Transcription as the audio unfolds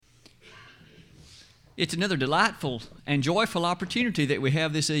It's another delightful and joyful opportunity that we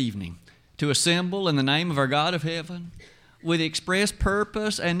have this evening to assemble in the name of our God of heaven with express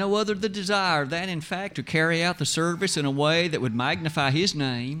purpose and no other the desire than, in fact, to carry out the service in a way that would magnify His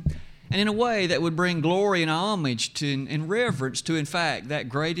name and in a way that would bring glory and homage to and reverence to, in fact, that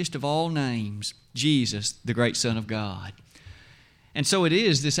greatest of all names, Jesus, the great Son of God. And so it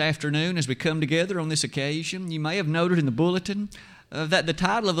is this afternoon as we come together on this occasion. You may have noted in the bulletin that the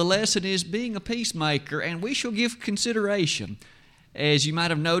title of the lesson is Being a Peacemaker, and we shall give consideration, as you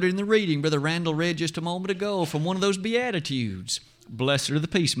might have noted in the reading Brother Randall read just a moment ago from one of those Beatitudes, Blessed are the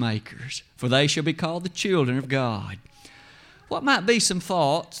peacemakers, for they shall be called the children of God. What might be some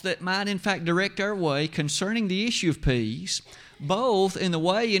thoughts that might in fact direct our way concerning the issue of peace, both in the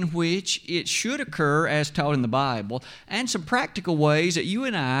way in which it should occur as taught in the Bible, and some practical ways that you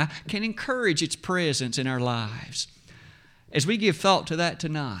and I can encourage its presence in our lives. As we give thought to that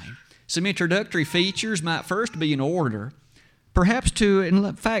tonight, some introductory features might first be in order, perhaps to,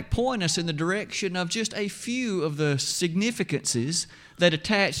 in fact, point us in the direction of just a few of the significances that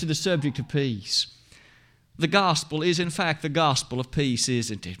attach to the subject of peace. The gospel is, in fact, the gospel of peace,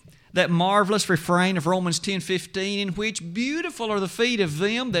 isn't it? That marvelous refrain of Romans 10:15, in which beautiful are the feet of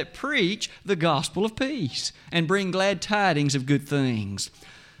them that preach the gospel of peace and bring glad tidings of good things.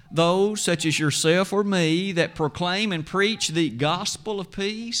 Those, such as yourself or me, that proclaim and preach the gospel of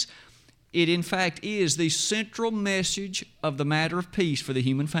peace, it in fact is the central message of the matter of peace for the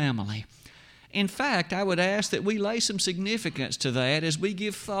human family. In fact, I would ask that we lay some significance to that as we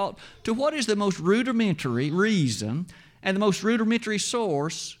give thought to what is the most rudimentary reason and the most rudimentary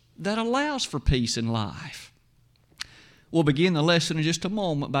source that allows for peace in life. We'll begin the lesson in just a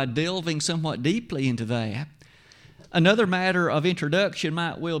moment by delving somewhat deeply into that. Another matter of introduction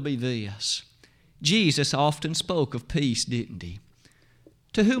might well be this. Jesus often spoke of peace, didn't He?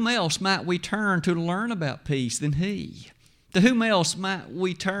 To whom else might we turn to learn about peace than He? To whom else might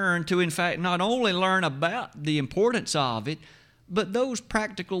we turn to, in fact, not only learn about the importance of it, but those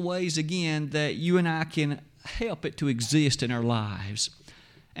practical ways, again, that you and I can help it to exist in our lives?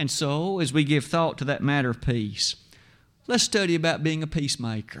 And so, as we give thought to that matter of peace, let's study about being a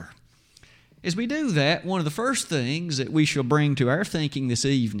peacemaker. As we do that, one of the first things that we shall bring to our thinking this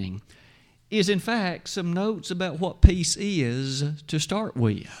evening is, in fact, some notes about what peace is to start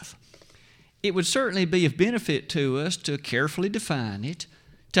with. It would certainly be of benefit to us to carefully define it,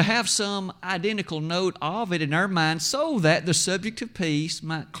 to have some identical note of it in our mind so that the subject of peace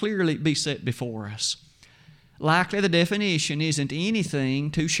might clearly be set before us. Likely the definition isn't anything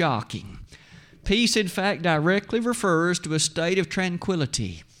too shocking. Peace, in fact, directly refers to a state of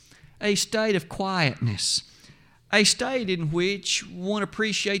tranquility, a state of quietness, a state in which one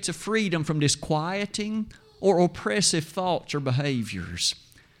appreciates a freedom from disquieting or oppressive thoughts or behaviors.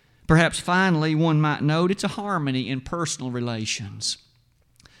 Perhaps finally one might note it's a harmony in personal relations.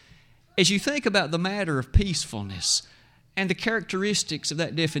 As you think about the matter of peacefulness and the characteristics of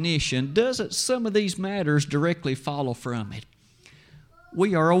that definition, doesn't some of these matters directly follow from it?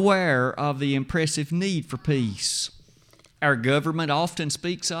 We are aware of the impressive need for peace. Our government often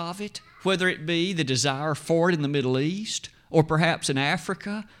speaks of it, whether it be the desire for it in the Middle East, or perhaps in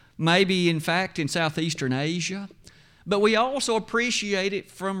Africa, maybe in fact in Southeastern Asia. But we also appreciate it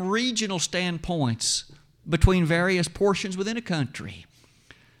from regional standpoints between various portions within a country.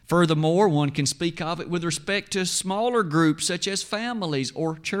 Furthermore, one can speak of it with respect to smaller groups such as families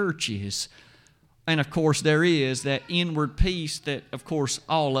or churches. And of course, there is that inward peace that, of course,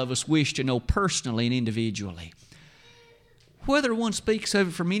 all of us wish to know personally and individually. Whether one speaks of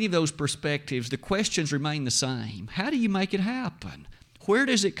it from any of those perspectives, the questions remain the same. How do you make it happen? Where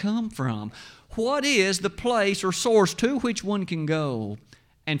does it come from? What is the place or source to which one can go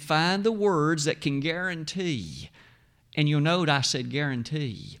and find the words that can guarantee? And you'll note I said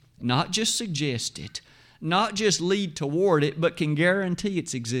guarantee, not just suggest it, not just lead toward it, but can guarantee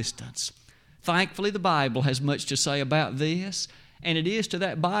its existence. Thankfully, the Bible has much to say about this, and it is to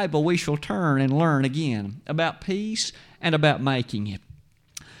that Bible we shall turn and learn again about peace and about making it.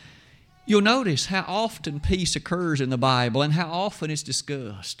 You'll notice how often peace occurs in the Bible and how often it's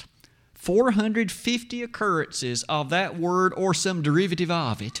discussed. 450 occurrences of that word or some derivative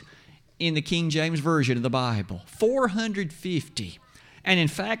of it in the King James Version of the Bible. 450. And in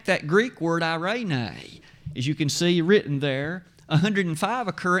fact, that Greek word eirene, as you can see written there, 105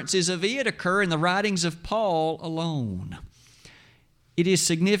 occurrences of it occur in the writings of Paul alone. It is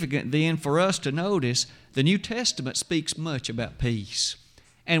significant then for us to notice the New Testament speaks much about peace,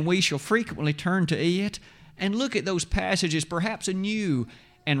 and we shall frequently turn to it and look at those passages perhaps anew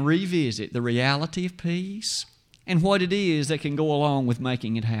and revisit the reality of peace and what it is that can go along with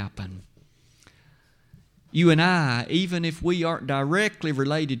making it happen. You and I, even if we aren't directly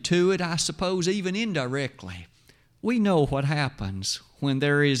related to it, I suppose even indirectly, we know what happens when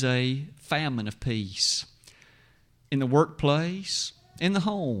there is a famine of peace. In the workplace, in the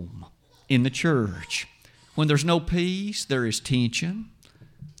home, in the church. When there's no peace, there is tension,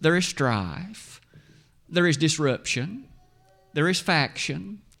 there is strife, there is disruption, there is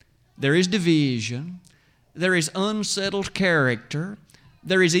faction, there is division, there is unsettled character,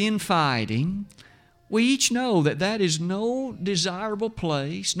 there is infighting. We each know that that is no desirable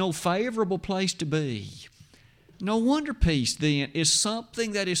place, no favorable place to be. No wonder peace, then, is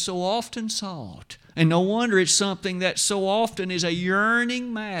something that is so often sought. And no wonder it's something that so often is a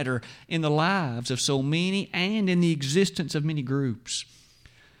yearning matter in the lives of so many and in the existence of many groups.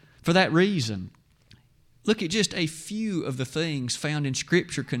 For that reason, look at just a few of the things found in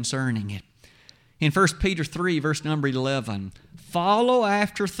Scripture concerning it. In 1 Peter 3, verse number 11, follow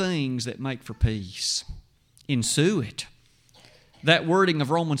after things that make for peace. Ensue it. That wording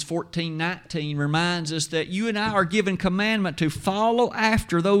of Romans 14:19 reminds us that you and I are given commandment to follow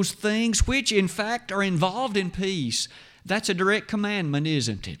after those things which in fact are involved in peace. That's a direct commandment,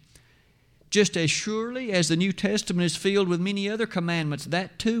 isn't it? Just as surely as the New Testament is filled with many other commandments,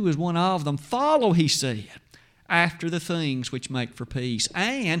 that too is one of them. Follow, he said, after the things which make for peace,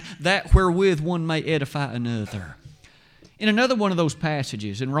 and that wherewith one may edify another. In another one of those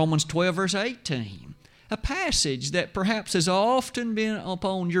passages, in Romans 12, verse 18, a passage that perhaps has often been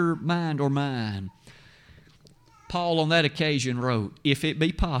upon your mind or mine. Paul on that occasion wrote, if it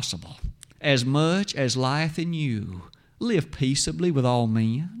be possible, as much as lieth in you, live peaceably with all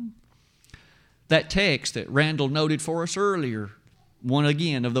men. That text that Randall noted for us earlier, one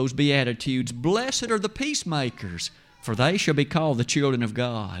again of those Beatitudes, blessed are the peacemakers, for they shall be called the children of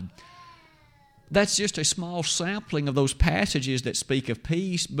God. That's just a small sampling of those passages that speak of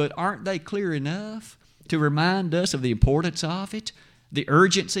peace, but aren't they clear enough to remind us of the importance of it, the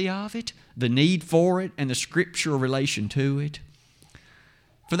urgency of it, the need for it, and the scriptural relation to it?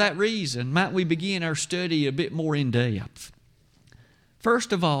 For that reason, might we begin our study a bit more in depth.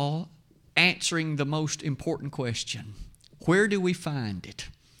 First of all, answering the most important question, where do we find it?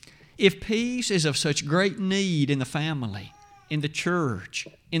 If peace is of such great need in the family, in the church,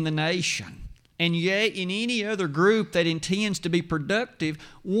 in the nation, and yet in any other group that intends to be productive,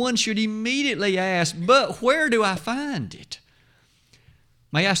 one should immediately ask, but where do I find it?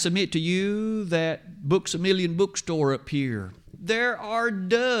 May I submit to you that Books A Million bookstore up here, there are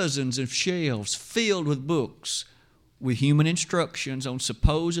dozens of shelves filled with books with human instructions on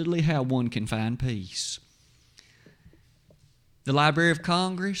supposedly how one can find peace. The Library of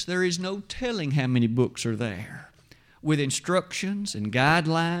Congress, there is no telling how many books are there, with instructions and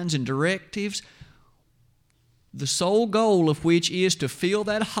guidelines and directives, the sole goal of which is to fill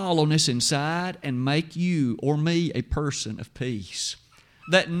that hollowness inside and make you or me a person of peace,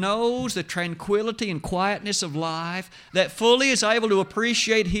 that knows the tranquility and quietness of life, that fully is able to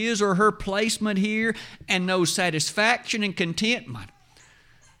appreciate his or her placement here and knows satisfaction and contentment.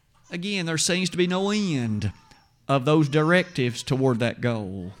 Again, there seems to be no end of those directives toward that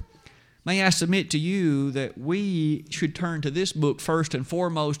goal. May I submit to you that we should turn to this book first and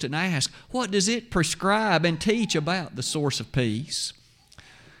foremost and ask, what does it prescribe and teach about the source of peace?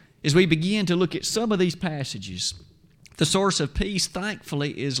 As we begin to look at some of these passages, the source of peace,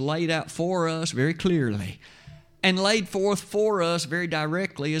 thankfully, is laid out for us very clearly and laid forth for us very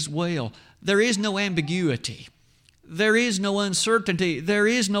directly as well. There is no ambiguity. There is no uncertainty. There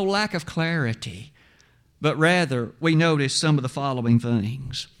is no lack of clarity. But rather, we notice some of the following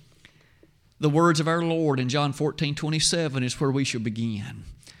things. The words of our Lord in John 14:27 is where we shall begin.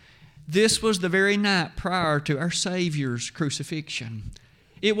 This was the very night prior to our Savior's crucifixion.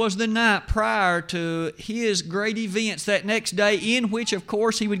 It was the night prior to His great events that next day, in which, of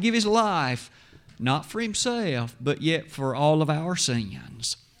course, He would give His life, not for Himself, but yet for all of our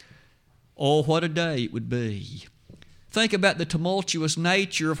sins. Oh, what a day it would be. Think about the tumultuous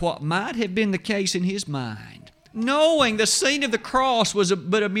nature of what might have been the case in His mind, knowing the scene of the cross was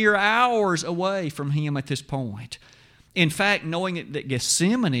but a mere hours away from Him at this point. In fact, knowing that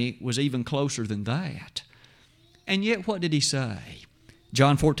Gethsemane was even closer than that. And yet, what did He say?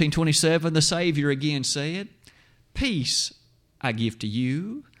 John 14:27, the Savior again said, "Peace I give to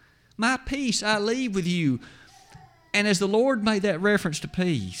you, my peace I leave with you." And as the Lord made that reference to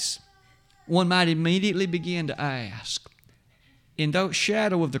peace, one might immediately begin to ask, in the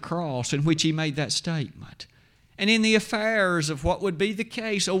shadow of the cross in which He made that statement, and in the affairs of what would be the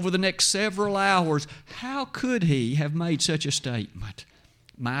case over the next several hours, how could He have made such a statement?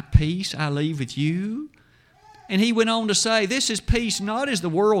 My peace I leave with you. And he went on to say, this is peace not as the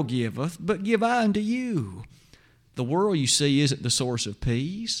world giveth, but give I unto you. The world, you see, isn't the source of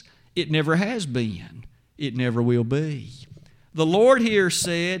peace. It never has been. It never will be. The Lord here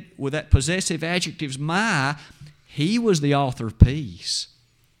said, with that possessive adjectives, my, He was the author of peace.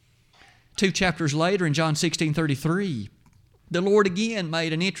 2 chapters later in John 16:33, the Lord again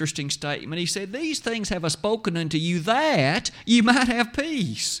made an interesting statement. He said, these things have I spoken unto you that you might have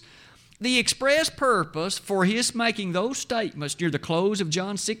peace. The express purpose for His making those statements near the close of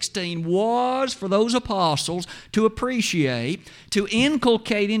John 16 was for those apostles to appreciate, to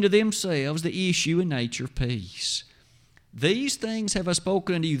inculcate into themselves the issue and nature of peace. These things have I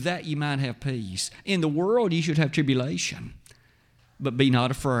spoken unto you that you might have peace. In the world you should have tribulation, but be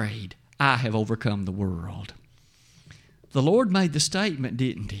not afraid. I have overcome the world. The Lord made the statement,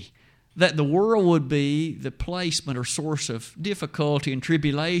 didn't He, that the world would be the placement or source of difficulty and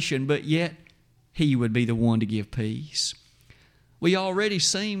tribulation, but yet He would be the one to give peace. We already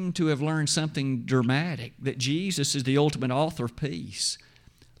seem to have learned something dramatic, that Jesus is the ultimate author of peace.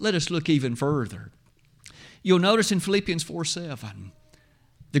 Let us look even further. You'll notice in Philippians 4:7,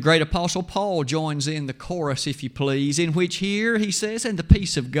 the great apostle Paul joins in the chorus, if you please, in which here he says, and the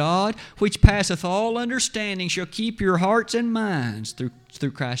peace of God, which passeth all understanding, shall keep your hearts and minds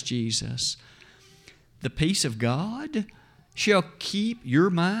through Christ Jesus. The peace of God shall keep your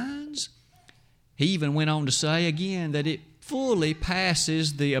minds. He even went on to say again that it fully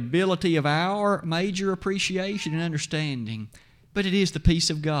passes the ability of our major appreciation and understanding. But it is the peace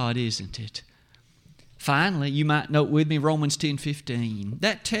of God, isn't it? Finally, you might note with me Romans 10:15.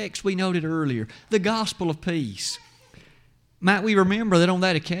 That text we noted earlier, the gospel of peace. Might we remember that on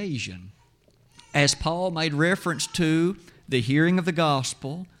that occasion, as Paul made reference to the hearing of the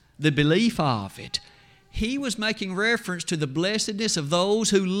gospel, the belief of it, he was making reference to the blessedness of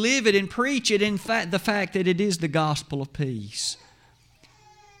those who live it and preach it, in fact, the fact that it is the gospel of peace.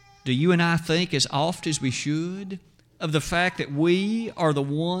 Do you and I think as oft as we should of the fact that we are the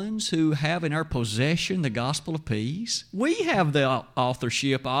ones who have in our possession the gospel of peace? We have the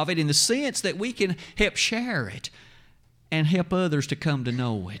authorship of it in the sense that we can help share it and help others to come to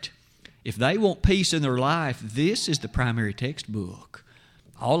know it. If they want peace in their life, this is the primary textbook.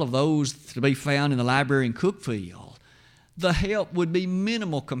 All of those to be found in the library in Cookeville, the help would be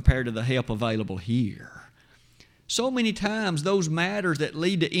minimal compared to the help available here. So many times those matters that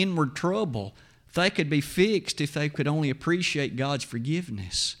lead to inward trouble, they could be fixed if they could only appreciate God's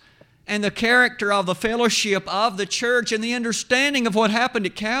forgiveness and the character of the fellowship of the church and the understanding of what happened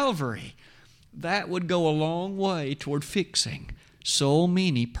at Calvary. That would go a long way toward fixing so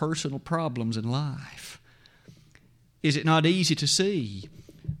many personal problems in life. Is it not easy to see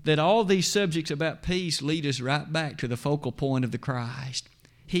that all these subjects about peace lead us right back to the focal point of the Christ?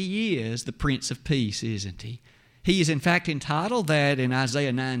 He is the Prince of Peace, isn't He? He is in fact entitled that in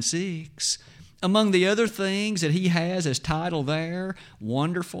Isaiah 9:6. Among the other things that He has as title there,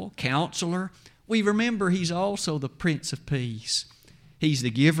 Wonderful, Counselor, we remember He's also the Prince of Peace. He's the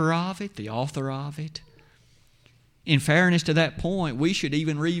giver of it, the author of it. In fairness to that point, we should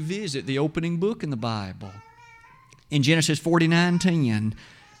even revisit the opening book in the Bible. In Genesis 49:10,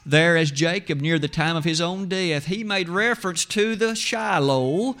 there as Jacob near the time of his own death, he made reference to the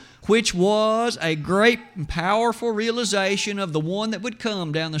Shiloh, which was a great and powerful realization of the one that would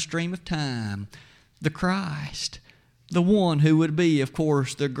come down the stream of time, the Christ, the one who would be, of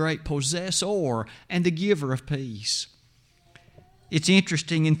course, the great possessor and the giver of peace. It's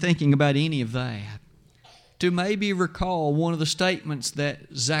interesting in thinking about any of that to maybe recall one of the statements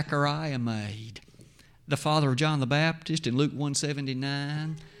that Zechariah made, the father of John the Baptist, in Luke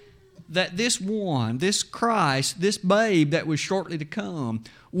 1:79, that this one, this Christ, this babe that was shortly to come,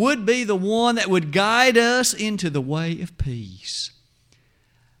 would be the one that would guide us into the way of peace.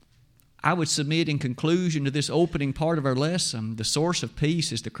 I would submit in conclusion to this opening part of our lesson, the source of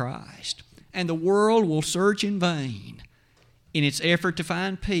peace is the Christ, and the world will search in vain in its effort to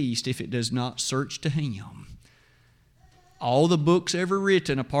find peace if it does not search to Him. All the books ever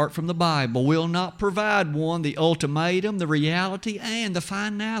written apart from the Bible will not provide one the ultimatum, the reality, and the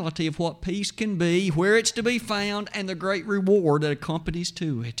finality of what peace can be, where it's to be found, and the great reward that accompanies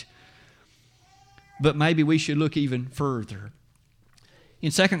to it. But maybe we should look even further.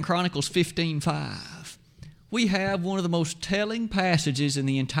 In 2 Chronicles 15:5, we have one of the most telling passages in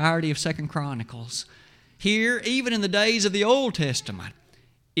the entirety of 2 Chronicles. Here, even in the days of the Old Testament,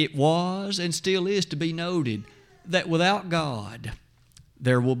 it was and still is to be noted that without God,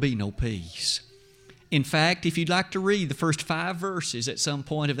 there will be no peace. In fact, if you'd like to read the first 5 verses at some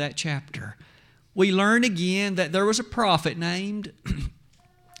point of that chapter, we learn again that there was a prophet named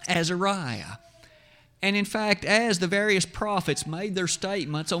Azariah. And in fact, as the various prophets made their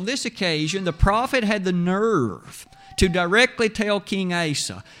statements, on this occasion, the prophet had the nerve to directly tell King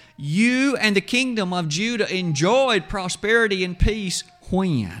Asa, you and the kingdom of Judah enjoyed prosperity and peace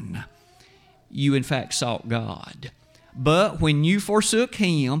when you in fact sought God. But when you forsook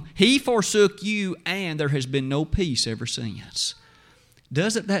Him, He forsook you, and there has been no peace ever since.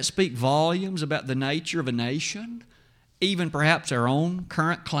 Doesn't that speak volumes about the nature of a nation? Even perhaps our own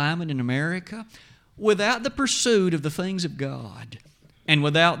current climate in America? Without the pursuit of the things of God, and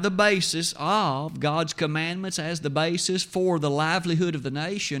without the basis of God's commandments as the basis for the livelihood of the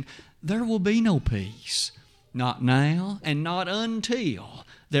nation, there will be no peace. Not now, and not until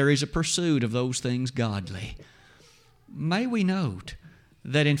there is a pursuit of those things godly. May we note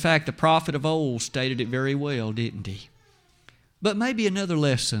that in fact the prophet of old stated it very well, didn't he? But maybe another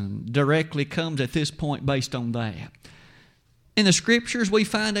lesson directly comes at this point based on that. In the Scriptures we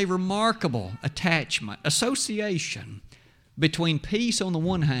find a remarkable attachment, association between peace on the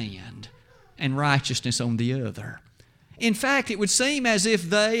one hand and righteousness on the other. In fact, it would seem as if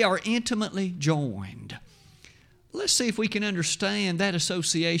they are intimately joined. Let's see if we can understand that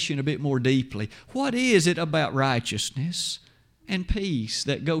association a bit more deeply. What is it about righteousness and peace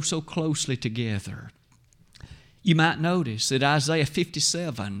that go so closely together? You might notice that Isaiah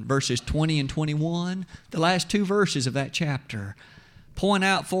 57, verses 20 and 21, the last two verses of that chapter, point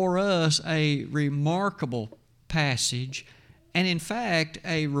out for us a remarkable passage and, in fact,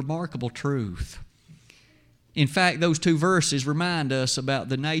 a remarkable truth. In fact, those two verses remind us about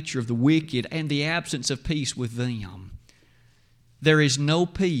the nature of the wicked and the absence of peace with them. There is no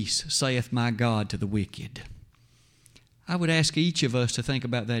peace, saith my God, to the wicked. I would ask each of us to think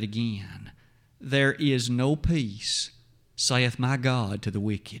about that again. There is no peace, saith my God, to the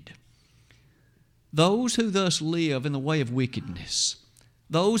wicked. Those who thus live in the way of wickedness,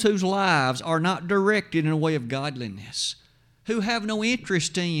 those whose lives are not directed in a way of godliness, who have no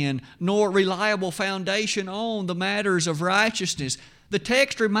interest in nor reliable foundation on the matters of righteousness, the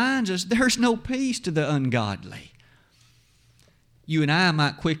text reminds us there's no peace to the ungodly. You and I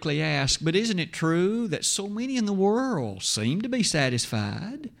might quickly ask, but isn't it true that so many in the world seem to be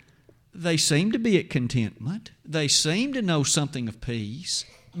satisfied? They seem to be at contentment. They seem to know something of peace.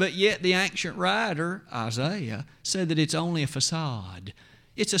 But yet the ancient writer, Isaiah, said that it's only a facade.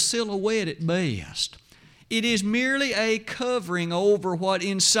 It's a silhouette at best. It is merely a covering over what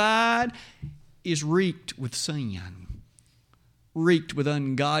inside is reeked with sin, reeked with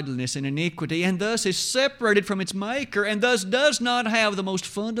ungodliness and iniquity, and thus is separated from its Maker, and thus does not have the most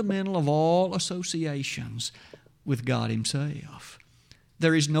fundamental of all associations with God Himself.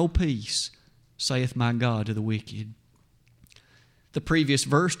 There is no peace, saith my God, to the wicked. The previous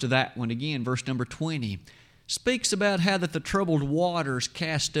verse to that one, again, verse number 20, speaks about how that the troubled waters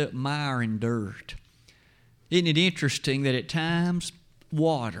cast up mire and dirt. Isn't it interesting that at times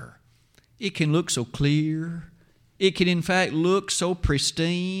water, it can look so clear, it can in fact look so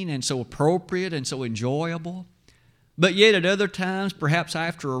pristine and so appropriate and so enjoyable, but yet at other times, perhaps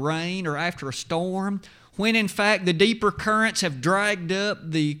after a rain or after a storm, when in fact the deeper currents have dragged up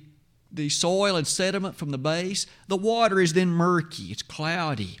the soil and sediment from the base, the water is then murky, it's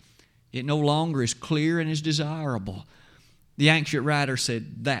cloudy, it no longer is clear and is desirable. The ancient writer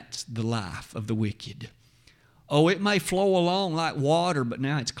said that's the life of the wicked. Oh, it may flow along like water, but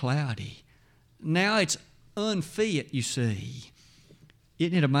now it's cloudy. Now it's unfit, you see.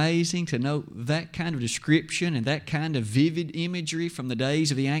 Isn't it amazing to note that kind of description and that kind of vivid imagery from the days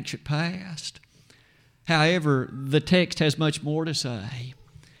of the ancient past? However, the text has much more to say.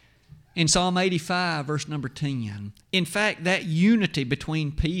 In Psalm 85, verse number 10, in fact, that unity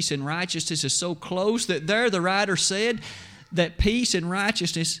between peace and righteousness is so close that there the writer said that peace and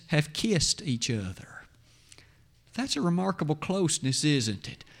righteousness have kissed each other. That's a remarkable closeness, isn't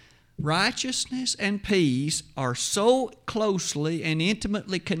it? Righteousness and peace are so closely and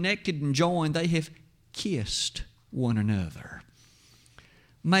intimately connected and joined, they have kissed one another.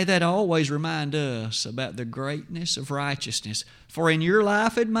 May that always remind us about the greatness of righteousness. For in your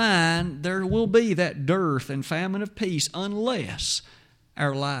life and mine, there will be that dearth and famine of peace unless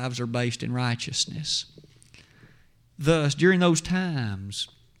our lives are based in righteousness. Thus, during those times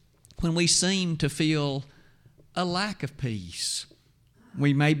when we seem to feel a lack of peace,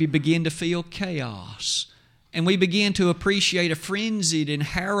 we maybe begin to feel chaos, and we begin to appreciate a frenzied and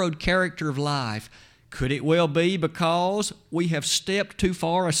harrowed character of life. Could it well be because we have stepped too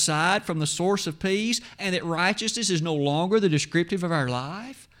far aside from the source of peace and that righteousness is no longer the descriptive of our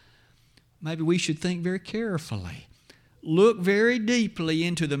life? Maybe we should think very carefully. Look very deeply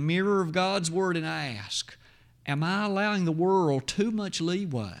into the mirror of God's Word and ask, am I allowing the world too much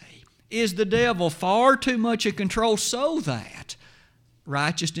leeway Is the devil far too much in control so that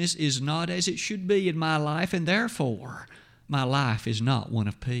righteousness is not as it should be in my life, and therefore my life is not one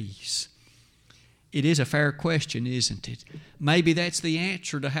of peace? It is a fair question, isn't it? Maybe that's the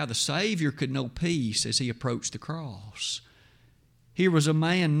answer to how the Savior could know peace as He approached the cross. Here was a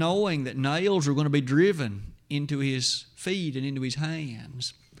man knowing that nails were going to be driven into His feet and into His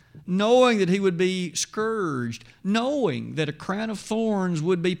hands, knowing that He would be scourged, knowing that a crown of thorns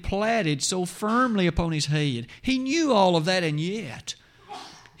would be platted so firmly upon His head. He knew all of that, and yet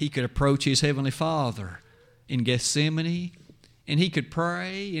He could approach His Heavenly Father in Gethsemane, and He could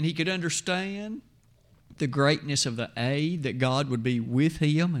pray, and He could understand the greatness of the aid that God would be with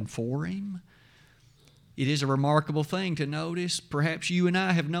Him and for Him. It is a remarkable thing to notice. Perhaps you and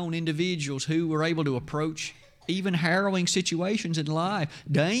I have known individuals who were able to approach even harrowing situations in life,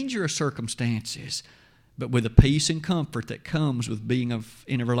 dangerous circumstances, but with the peace and comfort that comes with being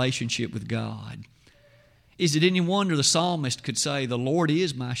in a relationship with God. Is it any wonder the psalmist could say, "The Lord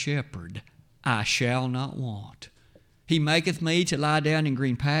is my shepherd, I shall not want. He maketh me to lie down in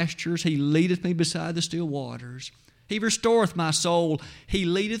green pastures. He leadeth me beside the still waters. He restoreth my soul. He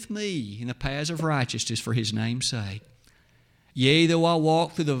leadeth me in the paths of righteousness for His name's sake. Yea, though I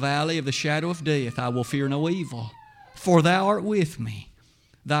walk through the valley of the shadow of death, I will fear no evil. For Thou art with me.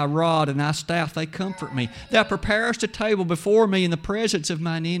 Thy rod and Thy staff, they comfort me. Thou preparest a table before me in the presence of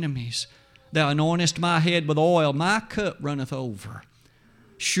mine enemies. Thou anointest my head with oil. My cup runneth over.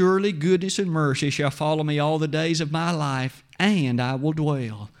 Surely goodness and mercy shall follow me all the days of my life, and I will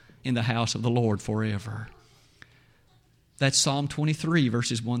dwell in the house of the Lord forever." That's Psalm 23,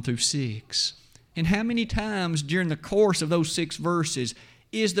 verses 1 through 6. And how many times during the course of those 6 verses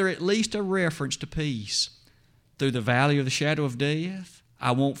is there at least a reference to peace? Through the valley of the shadow of death,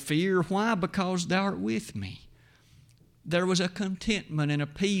 I won't fear. Why? Because Thou art with me. There was a contentment and a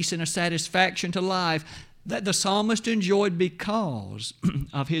peace and a satisfaction to life that the psalmist enjoyed because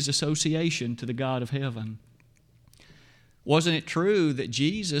of his association to the God of heaven. Wasn't it true that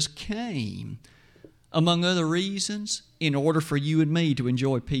Jesus came, among other reasons, in order for you and me to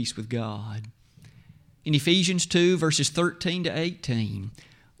enjoy peace with God? In Ephesians 2, verses 13 to 18,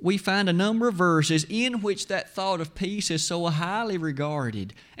 we find a number of verses in which that thought of peace is so highly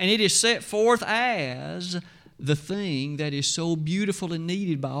regarded, and it is set forth as the thing that is so beautiful and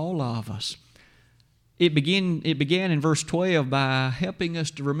needed by all of us. It began in verse 12 by helping us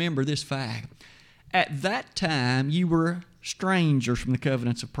to remember this fact. At that time you were strangers from the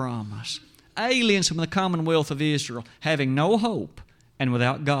covenants of promise, aliens from the commonwealth of Israel, having no hope and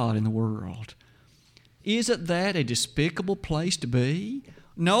without God in the world. Isn't that a despicable place to be?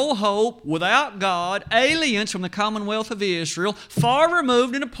 No hope, without God, aliens from the commonwealth of Israel, far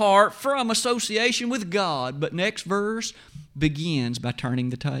removed and apart from association with God. But next verse begins by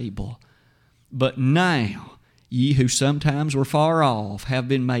turning the table. But now, ye who sometimes were far off have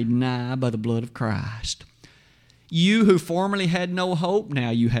been made nigh by the blood of Christ. You who formerly had no hope,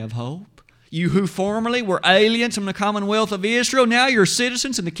 now you have hope. You who formerly were aliens from the commonwealth of Israel, now you're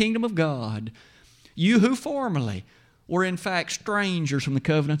citizens in the kingdom of God. You who formerly were in fact strangers from the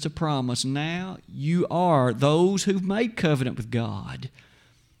covenants of promise, now you are those who've made covenant with God.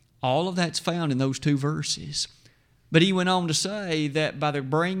 All of that's found in those 2 verses. But he went on to say that by the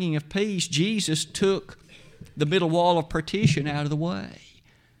bringing of peace, Jesus took the middle wall of partition out of the way.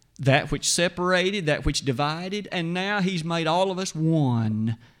 That which separated, that which divided, and now He's made all of us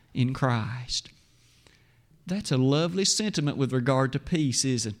one in Christ. That's a lovely sentiment with regard to peace,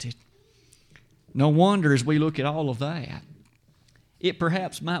 isn't it? No wonder as we look at all of that, it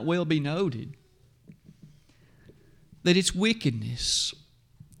perhaps might well be noted that it's wickedness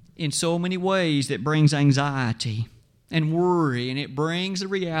in so many ways that brings anxiety and worry, and it brings the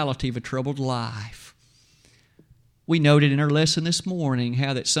reality of a troubled life. We noted in our lesson this morning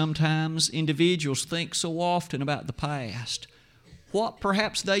how that sometimes individuals think so often about the past, what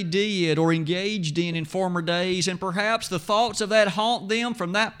perhaps they did or engaged in former days, and perhaps the thoughts of that haunt them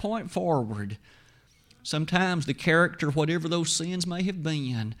from that point forward. Sometimes the character, whatever those sins may have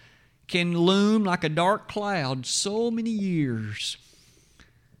been, can loom like a dark cloud so many years.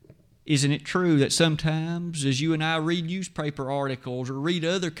 Isn't it true that sometimes as you and I read newspaper articles or read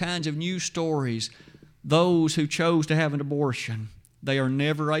other kinds of news stories, those who chose to have an abortion, they are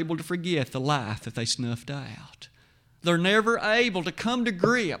never able to forget the life that they snuffed out. They're never able to come to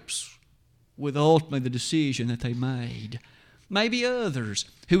grips with ultimately the decision that they made. Maybe others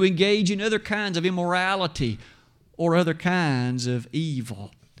who engage in other kinds of immorality or other kinds of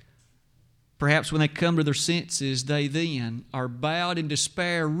evil. Perhaps when they come to their senses, they then are bowed in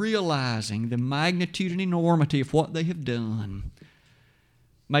despair, realizing the magnitude and enormity of what they have done.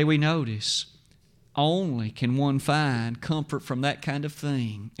 May we notice, only can one find comfort from that kind of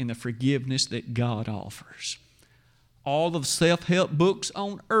thing in the forgiveness that God offers. All of the self-help books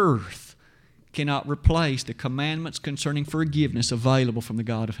on earth cannot replace the commandments concerning forgiveness available from the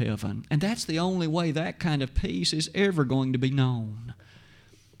God of heaven. And that's the only way that kind of peace is ever going to be known.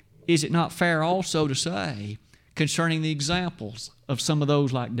 Is it not fair also to say, concerning the examples of some of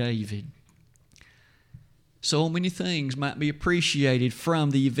those like David, so many things might be appreciated from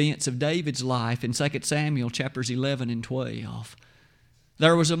the events of David's life in 2 Samuel chapters 11 and 12.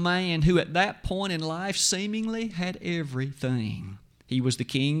 There was a man who at that point in life seemingly had everything. He was the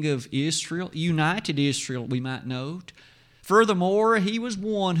king of Israel, united Israel, we might note. Furthermore, he was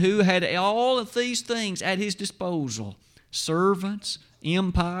one who had all of these things at his disposal: servants,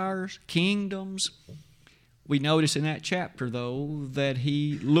 empires, kingdoms. We notice in that chapter, though, that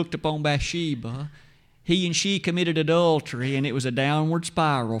he looked upon Bathsheba. He and she committed adultery, and it was a downward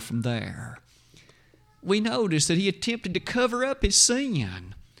spiral from there. We notice that he attempted to cover up his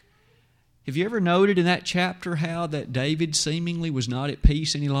sin. Have you ever noted in that chapter how that David seemingly was not at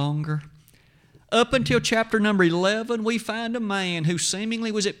peace any longer? Up until chapter number 11, we find a man who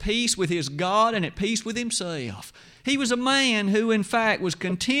seemingly was at peace with his God and at peace with himself. He was a man who, in fact, was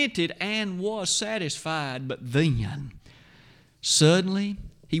contented and was satisfied, but then, suddenly,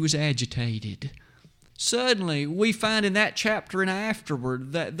 he was agitated. Suddenly, we find in that chapter and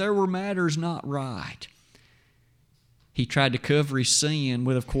afterward that there were matters not right. He tried to cover his sin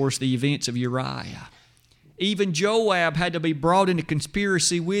with, of course, the events of Uriah. Even Joab had to be brought into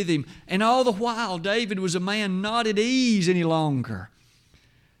conspiracy with him. And all the while, David was a man not at ease any longer.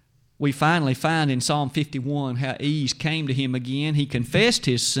 We finally find in Psalm 51 how ease came to him again. He confessed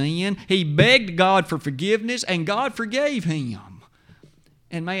his sin. He begged God for forgiveness, and God forgave him.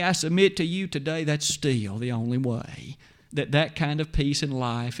 And may I submit to you today, that's still the only way that kind of peace in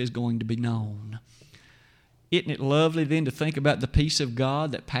life is going to be known. Isn't it lovely then to think about the peace of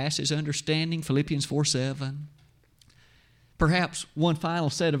God that passes understanding, Philippians 4:7? Perhaps one final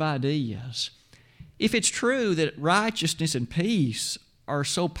set of ideas. If it's true that righteousness and peace are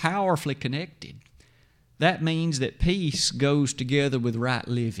so powerfully connected, that means that peace goes together with right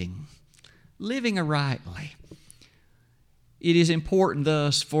living. Living rightly. It is important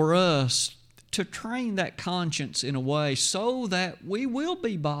thus for us to train that conscience in a way so that we will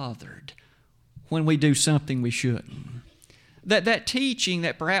be bothered when we do something we shouldn't. That teaching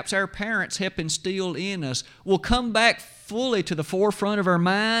that perhaps our parents help instill in us will come back fully to the forefront of our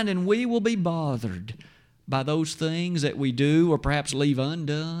mind, and we will be bothered by those things that we do or perhaps leave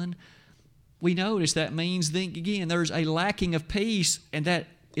undone. We notice that means then again there's a lacking of peace, and that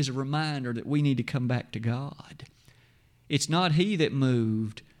is a reminder that we need to come back to God. It's not He that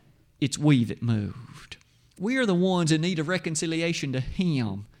moved, it's we that moved. We are the ones in need of reconciliation to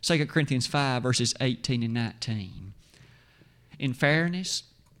Him. 2 Corinthians 5, verses 18 and 19. In fairness,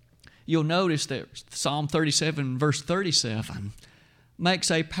 you'll notice that Psalm 37, verse 37,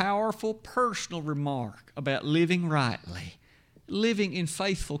 makes a powerful personal remark about living rightly, living in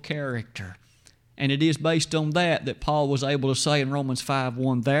faithful character. And it is based on that Paul was able to say in Romans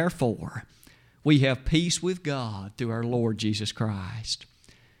 5:1, therefore, we have peace with God through our Lord Jesus Christ,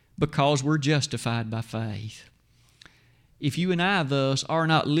 because we're justified by faith. If you and I thus are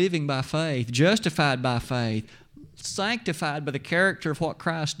not living by faith, justified by faith, sanctified by the character of what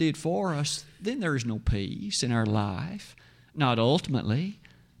Christ did for us, then there is no peace in our life. Not ultimately,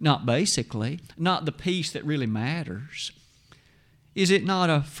 not basically, not the peace that really matters. Is it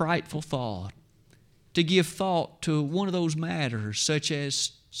not a frightful thought to give thought to one of those matters, such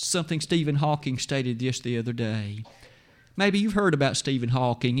as something Stephen Hawking stated just the other day? Maybe you've heard about Stephen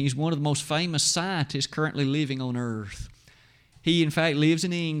Hawking. He's one of the most famous scientists currently living on earth. He, in fact, lives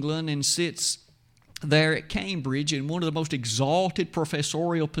in England and sits there at Cambridge in one of the most exalted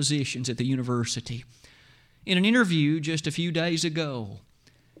professorial positions at the university. In an interview just a few days ago,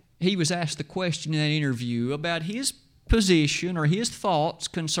 he was asked the question in that interview about his position or his thoughts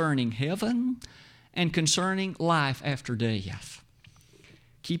concerning heaven and concerning life after death.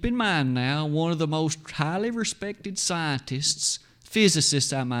 Keep in mind now, one of the most highly respected scientists,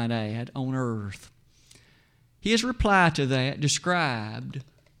 physicists I might add, on earth. His reply to that described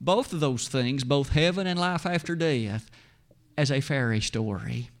both of those things, both heaven and life after death, as a fairy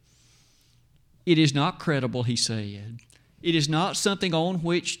story. It is not credible, he said. It is not something on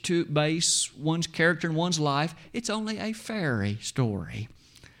which to base one's character and one's life. It's only a fairy story.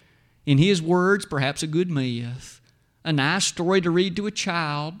 In his words, perhaps a good myth, a nice story to read to a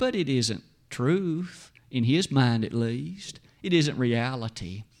child, but it isn't truth, in his mind at least. It isn't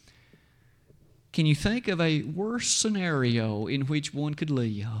reality. Can you think of a worse scenario in which one could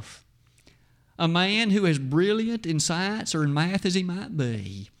live? A man who is brilliant in science or in math as he might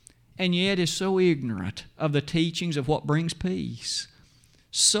be, and yet is so ignorant of the teachings of what brings peace,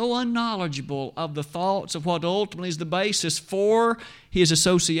 so unknowledgeable of the thoughts of what ultimately is the basis for his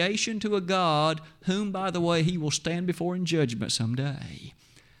association to a God whom, by the way, he will stand before in judgment someday.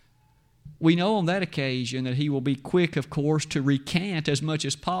 We know on that occasion that he will be quick, of course, to recant as much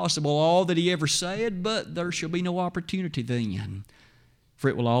as possible all that he ever said, but there shall be no opportunity then, for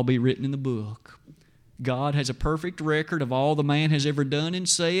it will all be written in the book. God has a perfect record of all the man has ever done and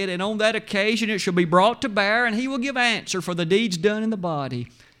said, and on that occasion it shall be brought to bear, and he will give answer for the deeds done in the body.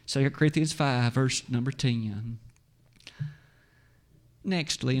 2 Corinthians 5, verse number 10.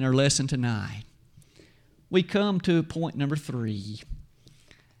 Nextly, in our lesson tonight, we come to point number 3.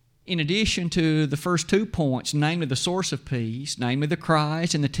 In addition to the first 2 points, namely the source of peace, namely the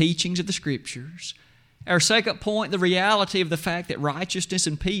Christ and the teachings of the Scriptures, our second point, the reality of the fact that righteousness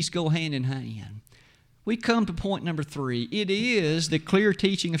and peace go hand in hand. We come to point number 3. It is the clear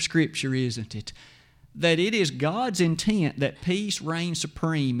teaching of Scripture, isn't it? That it is God's intent that peace reigns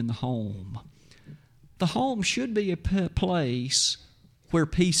supreme in the home. The home should be a place where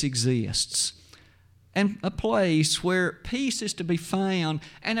peace exists, and a place where peace is to be found,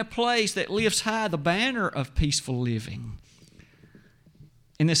 and a place that lifts high the banner of peaceful living.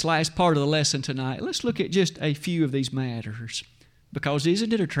 In this last part of the lesson tonight, let's look at just a few of these matters, because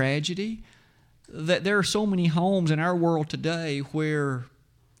isn't it a tragedy that there are so many homes in our world today where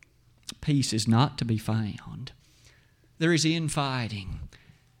peace is not to be found? There is infighting.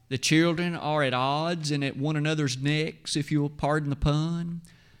 The children are at odds and at one another's necks, if you'll pardon the pun.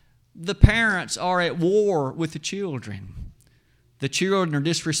 The parents are at war with the children. The children are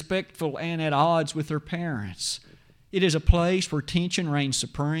disrespectful and at odds with their parents. It is a place where tension reigns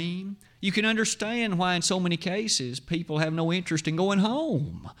supreme. You can understand why in so many cases people have no interest in going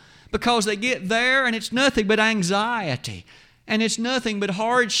home, because they get there and it's nothing but anxiety, and it's nothing but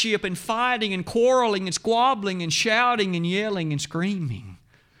hardship and fighting and quarreling and squabbling and shouting and yelling and screaming.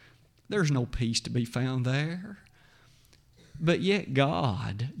 There's no peace to be found there. But yet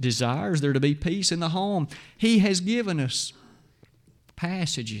God desires there to be peace in the home. He has given us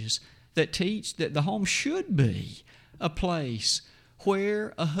passages that teach that the home should be a place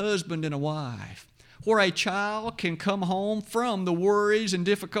where a husband and a wife, where a child can come home from the worries and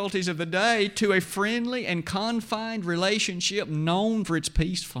difficulties of the day to a friendly and confined relationship known for its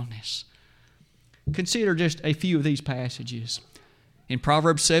peacefulness. Consider just a few of these passages. In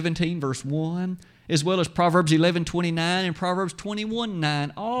Proverbs 17, verse 1, as well as Proverbs 11:29 and Proverbs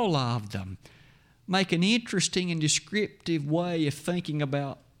 21:9, all of them make an interesting and descriptive way of thinking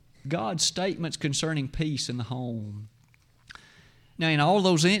about God's statements concerning peace in the home. Now, in all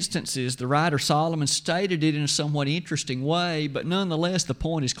those instances, the writer Solomon stated it in a somewhat interesting way, but nonetheless, the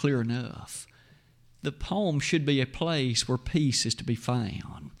point is clear enough. The home should be a place where peace is to be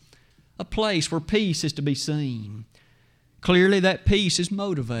found, a place where peace is to be seen. Clearly, that peace is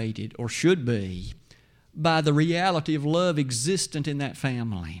motivated, or should be, by the reality of love existent in that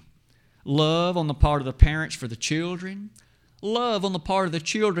family. Love on the part of the parents for the children, love on the part of the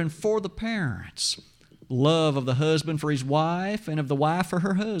children for the parents, love of the husband for his wife and of the wife for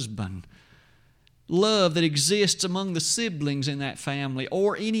her husband, love that exists among the siblings in that family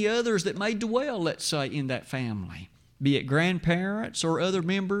or any others that may dwell, let's say, in that family, be it grandparents or other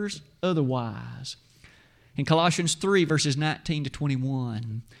members otherwise. In Colossians 3, verses 19 to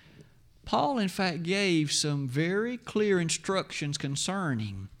 21, Paul, in fact, gave some very clear instructions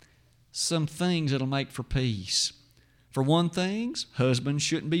concerning some things that will make for peace. For one thing, husbands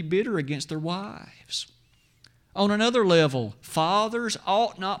shouldn't be bitter against their wives. On another level, fathers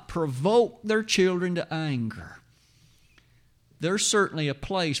ought not provoke their children to anger. There's certainly a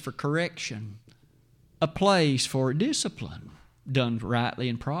place for correction, a place for discipline done rightly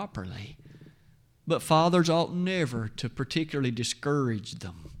and properly. But fathers ought never to particularly discourage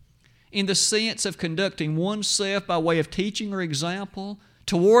them in the sense of conducting oneself by way of teaching or example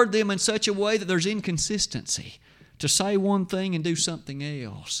toward them in such a way that there's inconsistency. To say one thing and do something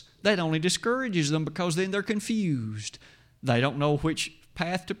else. That only discourages them because then they're confused. They don't know which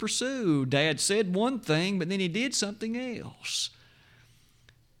path to pursue. Dad said one thing, but then he did something else.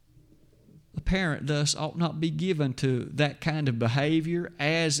 A parent thus ought not be given to that kind of behavior,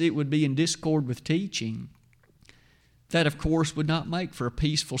 as it would be in discord with teaching. That, of course, would not make for a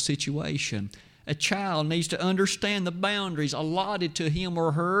peaceful situation. A child needs to understand the boundaries allotted to him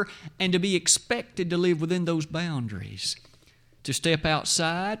or her and to be expected to live within those boundaries. To step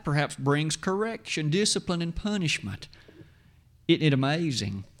outside perhaps brings correction, discipline, and punishment. Isn't it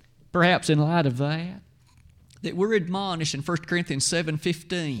amazing Perhaps in light of that we're admonished in 1 Corinthians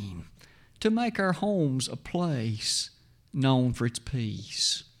 7:15 to make our homes a place known for its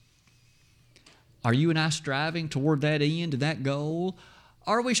peace. Are you and I striving toward that end, that goal?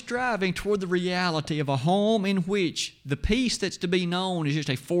 Are we striving toward the reality of a home in which the peace that's to be known is just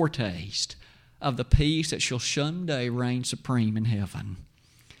a foretaste of the peace that shall someday reign supreme in heaven?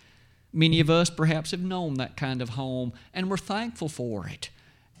 Many of us perhaps have known that kind of home, and we're thankful for it.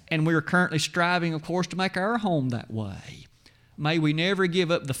 And we are currently striving, of course, to make our home that way. May we never give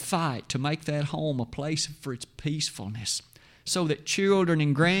up the fight to make that home a place for its peacefulness, so that children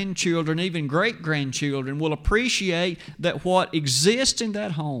and grandchildren, even great-grandchildren, will appreciate that what exists in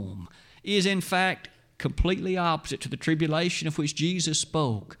that home is in fact completely opposite to the tribulation of which Jesus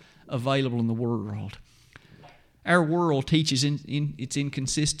spoke available in the world. Our world teaches in its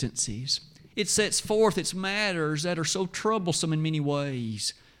inconsistencies. It sets forth its matters that are so troublesome in many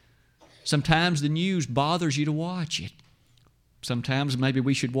ways. Sometimes the news bothers you to watch it. Sometimes maybe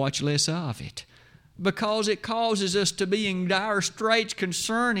we should watch less of it, because it causes us to be in dire straits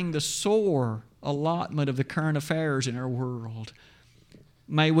concerning the sore allotment of the current affairs in our world.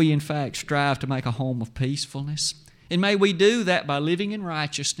 May we, in fact, strive to make a home of peacefulness, and may we do that by living in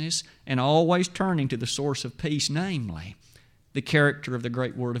righteousness and always turning to the source of peace, namely, the character of the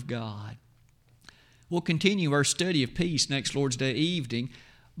great Word of God. We'll continue our study of peace next Lord's Day evening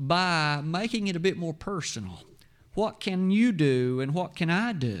by making it a bit more personal. What can you do and what can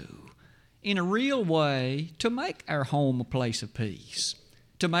I do in a real way to make our home a place of peace,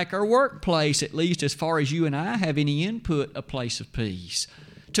 to make our workplace, at least as far as you and I have any input, a place of peace,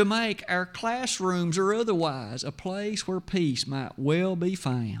 to make our classrooms or otherwise a place where peace might well be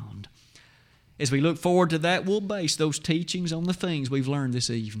found? As we look forward to that, we'll base those teachings on the things we've learned this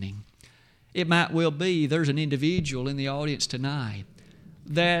evening. It might well be there's an individual in the audience tonight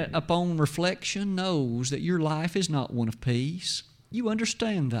that upon reflection knows that your life is not one of peace. You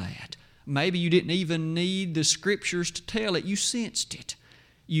understand that. Maybe you didn't even need the Scriptures to tell it. You sensed it.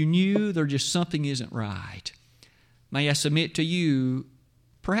 You knew there just something isn't right. May I submit to you,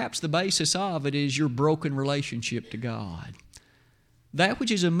 perhaps the basis of it is your broken relationship to God. That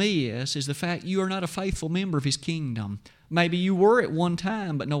which is amiss is the fact you are not a faithful member of His kingdom. Maybe you were at one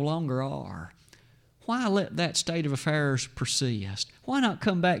time, but no longer are. Why let that state of affairs persist? Why not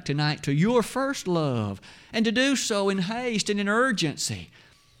come back tonight to your first love, and to do so in haste and in urgency?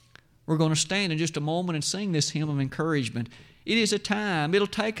 We're going to stand in just a moment and sing this hymn of encouragement. It is a time, it'll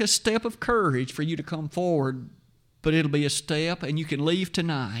take a step of courage for you to come forward, but it'll be a step, and you can leave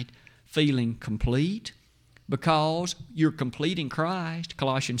tonight feeling complete, because you're complete in Christ,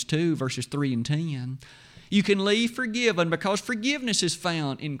 Colossians 2, verses 3 and 10. You can leave forgiven, because forgiveness is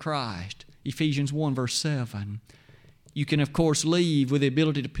found in Christ, Ephesians 1, verse 7. You can, of course, leave with the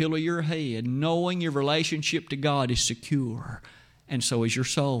ability to pillow your head, knowing your relationship to God is secure, and so is your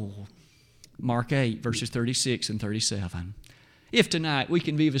soul. Mark 8, verses 36 and 37. If tonight we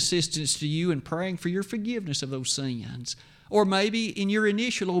can be of assistance to you in praying for your forgiveness of those sins, or maybe in your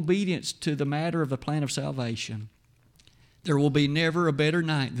initial obedience to the matter of the plan of salvation, there will be never a better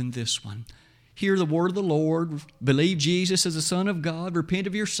night than this one. Hear the word of the Lord, believe Jesus as the Son of God, repent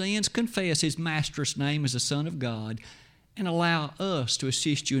of your sins, confess His master's name as the Son of God, and allow us to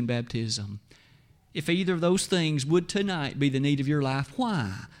assist you in baptism. If either of those things would tonight be the need of your life,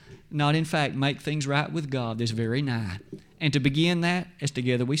 why not in fact make things right with God this very night? And to begin that, as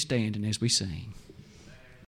together we stand and as we sing.